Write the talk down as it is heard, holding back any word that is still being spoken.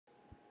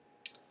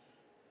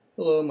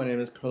Hello, my name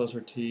is Carlos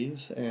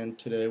Ortiz, and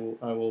today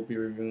I will be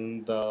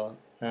reviewing the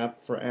app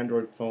for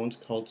Android phones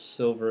called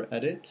Silver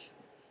Edit.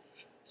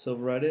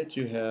 Silver Edit,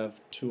 you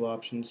have two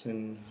options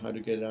in how to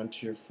get it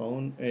onto your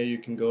phone. You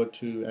can go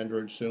to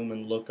Android Zoom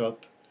and look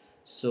up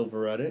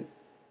Silver Edit.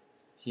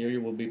 Here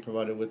you will be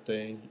provided with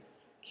a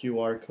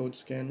QR code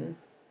scanner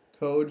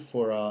code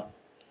for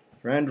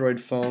your Android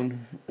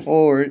phone,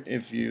 or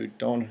if you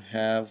don't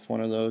have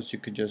one of those, you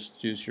could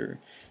just use your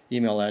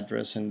email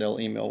address and they'll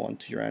email one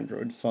to your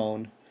Android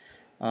phone.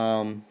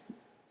 Um,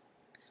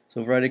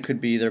 So Reddit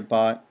could be either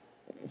bought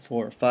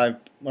for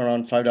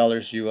around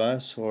 $5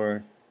 US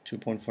or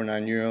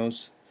 2.49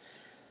 euros.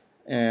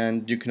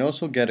 And you can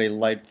also get a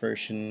light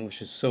version,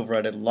 which is Silver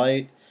Edit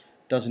Lite.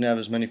 Doesn't have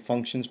as many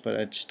functions, but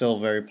it's still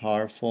very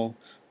powerful.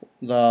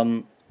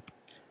 The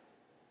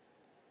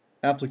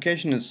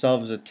application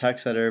itself is a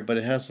text editor, but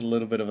it has a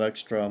little bit of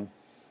extra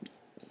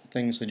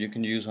things that you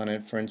can use on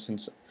it. For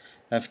instance,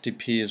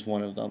 FTP is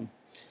one of them.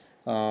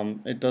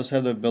 It does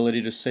have the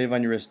ability to save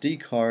on your SD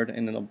card,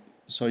 and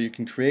so you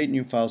can create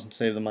new files and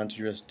save them onto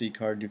your SD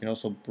card. You can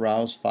also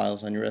browse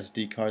files on your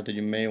SD card that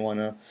you may want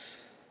to,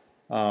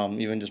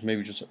 even just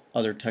maybe just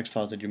other text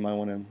files that you might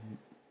want to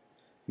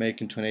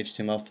make into an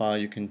HTML file.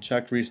 You can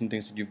check recent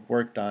things that you've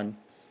worked on,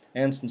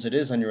 and since it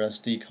is on your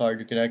SD card,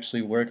 you can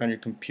actually work on your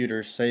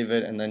computer, save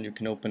it, and then you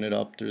can open it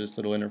up through this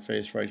little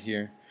interface right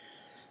here.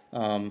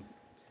 Um,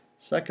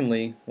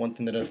 Secondly, one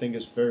thing that I think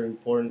is very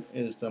important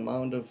is the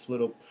amount of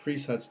little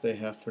presets they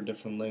have for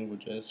different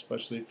languages,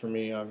 especially for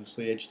me,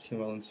 obviously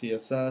HTML and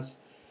CSS.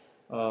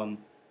 Um,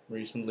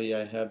 Recently,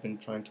 I have been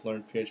trying to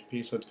learn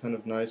PHP, so it's kind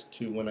of nice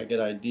to, when I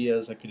get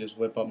ideas, I could just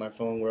whip out my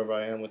phone wherever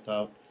I am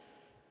without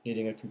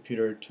needing a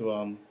computer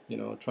to,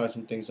 try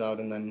some things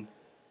out. And then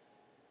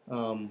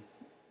um,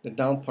 the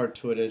down part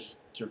to it is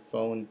your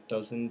phone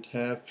doesn't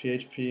have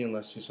PHP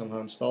unless you somehow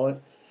install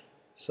it.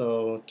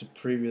 So to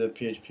preview the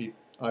PHP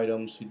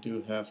items, you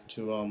do have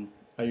to,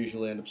 I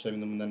usually end up saving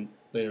them and then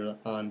later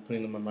on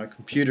putting them on my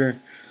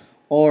computer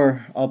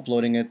or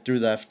uploading it through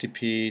the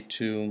FTP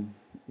to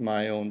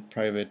my own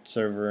private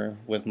server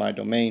with my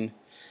domain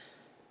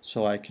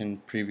so I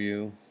can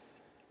preview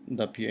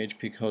the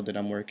PHP code that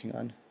I'm working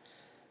on.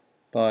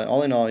 But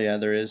all in all, yeah,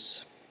 there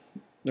is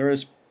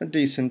a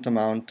decent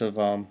amount of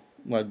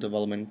web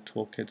development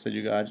toolkits that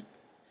you got,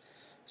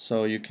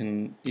 so you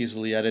can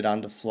easily edit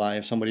on the fly.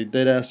 If somebody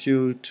did ask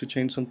you to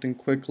change something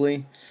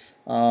quickly,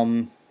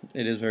 um,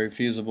 it is very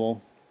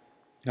feasible.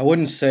 I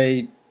wouldn't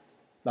say,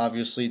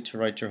 obviously, to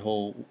write your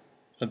whole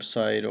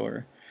website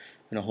or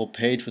whole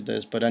page with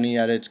this, but any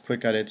edits,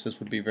 quick edits, this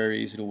would be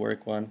very easy to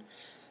work on.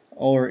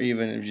 Or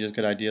even if you just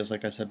get ideas,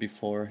 like I said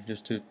before,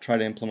 just to try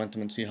to implement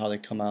them and see how they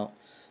come out.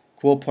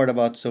 Cool part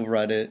about Silver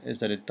Edit is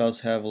that it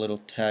does have a little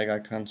tag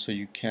icon, so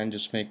you can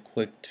just make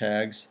quick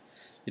tags.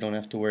 You don't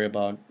have to worry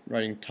about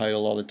writing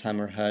title all the time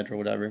or head or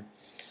whatever.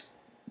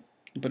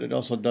 But it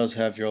also does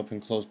have your open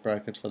close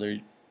brackets, whether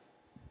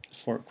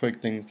for quick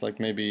things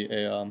like maybe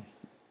a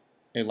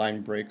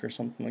line break or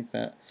something like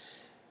that.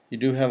 You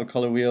do have a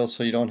color wheel,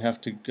 so you don't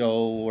have to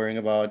go worrying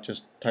about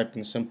just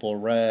typing simple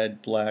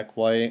red, black,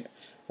 white,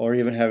 or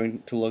even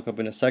having to look up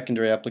in a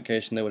secondary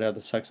application that would have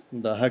the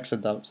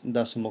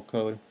hexadecimal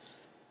code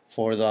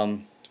for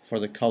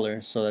the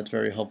color. So that's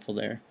very helpful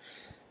there.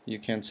 You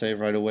can save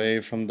right away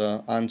from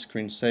the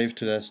on-screen save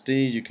to the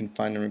SD. You can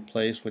find and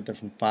replace with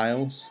different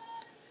files.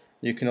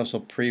 You can also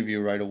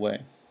preview right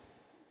away.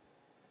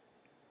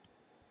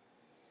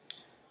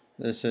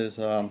 This is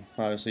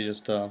obviously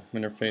just the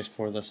interface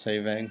for the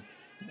saving.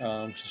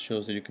 Just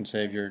shows that you can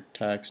save your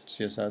text,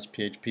 CSS,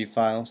 PHP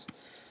files.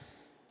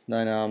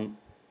 Then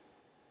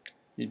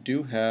you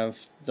do have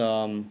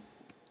the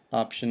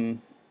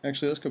option.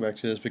 Actually, let's go back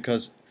to this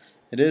because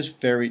it is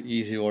very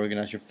easy to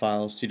organize your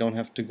files. You don't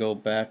have to go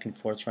back and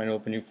forth trying to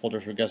open new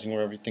folders or guessing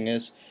where everything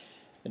is.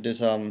 It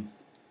is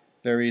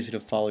very easy to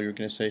follow your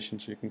organization.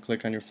 So you can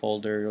click on your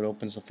folder, it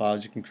opens the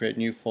files. You can create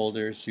new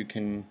folders. You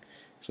can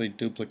actually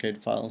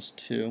duplicate files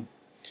too.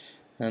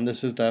 And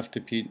this is the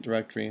FTP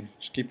directory.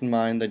 Just keep in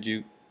mind that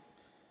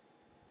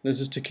this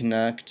is to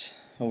connect.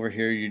 Over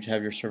here you'd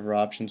have your server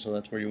options, so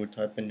that's where you would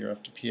type in your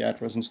FTP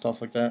address and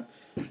stuff like that.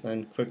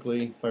 And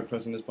quickly, by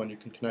pressing this button, you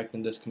can connect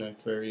and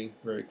disconnect very,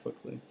 very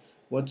quickly.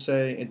 Would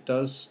say it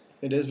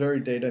is very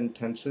data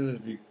intensive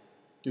if you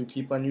do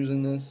keep on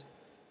using this,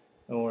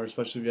 or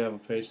especially if you have a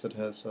page that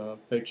has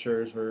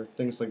pictures or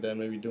things like that.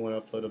 Maybe you do want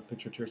to upload a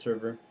picture to your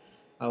server.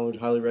 I would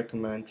highly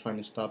recommend trying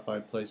to stop by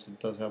a place that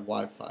does have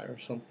Wi-Fi or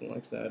something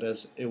like that,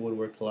 as it would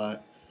work a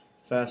lot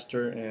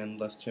faster and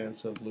less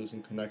chance of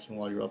losing connection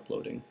while you're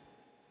uploading.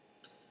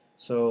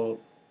 So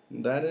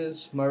that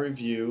is my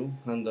review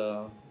on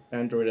the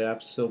Android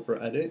app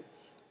Silver Edit.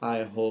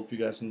 I hope you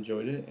guys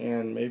enjoyed it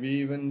and maybe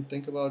even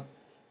think about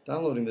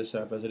downloading this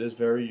app, as it is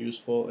very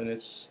useful, and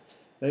it's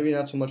maybe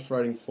not so much for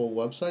writing full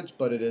websites,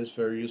 but it is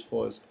very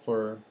useful as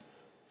for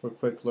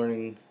quick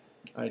learning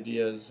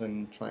ideas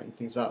and trying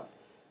things out.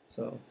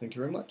 So thank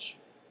you very much.